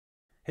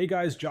Hey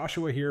guys,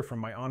 Joshua here from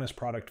My Honest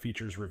Product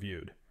Features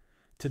Reviewed.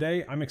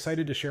 Today, I'm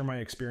excited to share my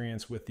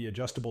experience with the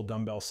adjustable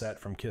dumbbell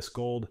set from Kiss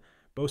Gold,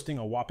 boasting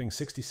a whopping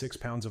 66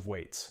 pounds of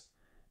weights.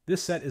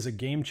 This set is a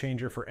game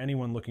changer for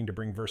anyone looking to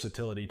bring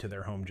versatility to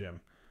their home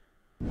gym.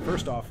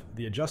 First off,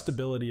 the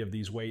adjustability of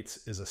these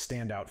weights is a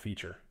standout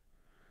feature.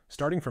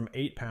 Starting from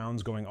 8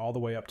 pounds going all the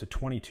way up to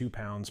 22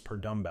 pounds per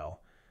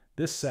dumbbell,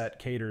 this set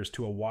caters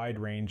to a wide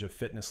range of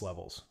fitness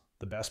levels.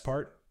 The best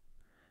part?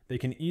 They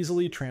can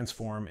easily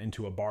transform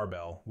into a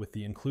barbell with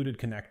the included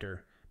connector,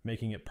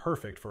 making it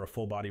perfect for a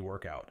full body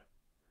workout.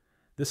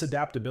 This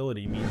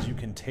adaptability means you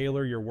can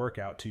tailor your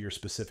workout to your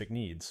specific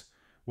needs,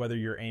 whether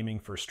you're aiming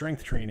for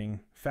strength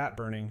training, fat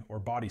burning, or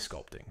body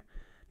sculpting.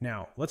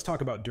 Now, let's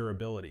talk about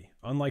durability.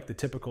 Unlike the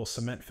typical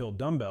cement-filled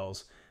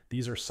dumbbells,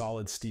 these are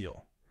solid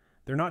steel.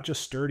 They're not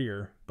just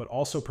sturdier, but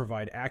also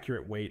provide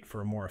accurate weight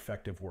for a more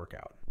effective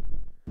workout.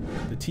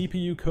 The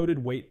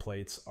TPU-coated weight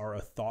plates are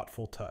a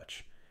thoughtful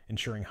touch,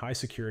 ensuring high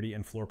security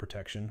and floor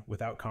protection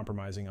without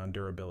compromising on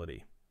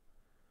durability.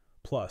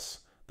 Plus,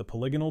 the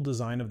polygonal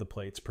design of the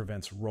plates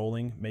prevents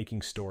rolling,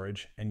 making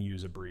storage and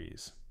use a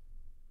breeze.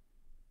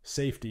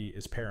 Safety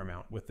is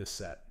paramount with this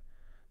set.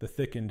 The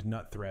thickened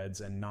nut threads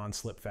and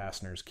non-slip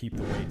fasteners keep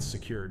the weights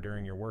secure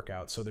during your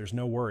workout, so there's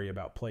no worry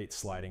about plates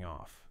sliding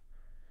off.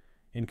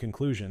 In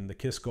conclusion, the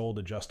Kiss Gold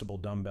adjustable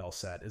dumbbell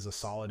set is a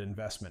solid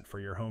investment for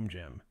your home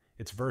gym.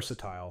 It's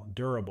versatile,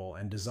 durable,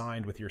 and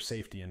designed with your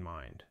safety in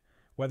mind.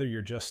 Whether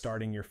you're just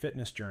starting your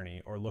fitness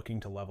journey or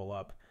looking to level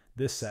up,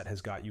 this set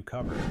has got you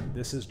covered.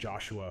 This is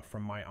Joshua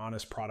from My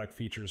Honest Product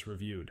Features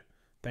Reviewed.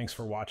 Thanks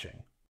for watching.